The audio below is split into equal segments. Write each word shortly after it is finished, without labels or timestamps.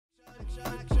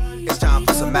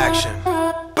time for some action.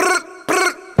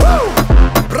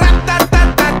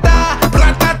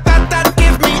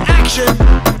 Give me action.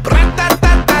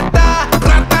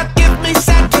 Give me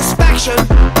satisfaction.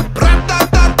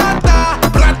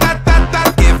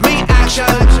 Give me action.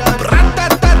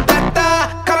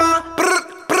 Come on.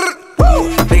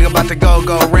 Think about the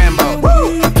go Rambo.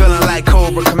 Feeling like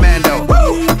Cobra Commando.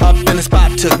 Up in the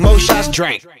spot, took more shots,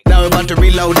 drank. Now we're about to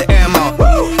reload the ammo.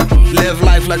 Live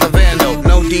life like a vandal.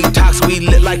 No detox, we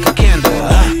lit like a candle.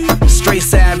 Straight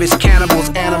savage, cannibals,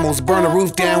 animals. Burn the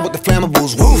roof down with the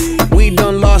flammables. Woof. We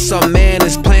done lost our man,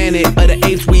 this planet. Of the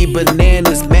apes, we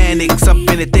bananas. Manics up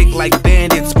in it thick like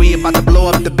bandits. We about to blow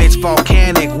up the bitch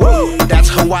volcanic. Woo. That's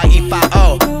Hawaii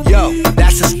 5-0. Yo,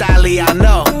 that's the style I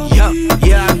know. Yo,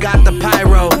 yeah, I got the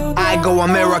pyro. I go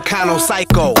Americano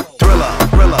psycho. Thriller.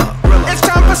 It's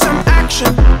time for some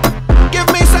action. Give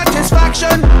me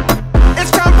satisfaction.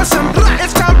 It's time for some action.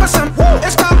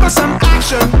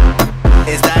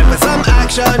 It's time for some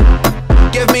action.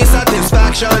 Give me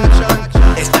satisfaction.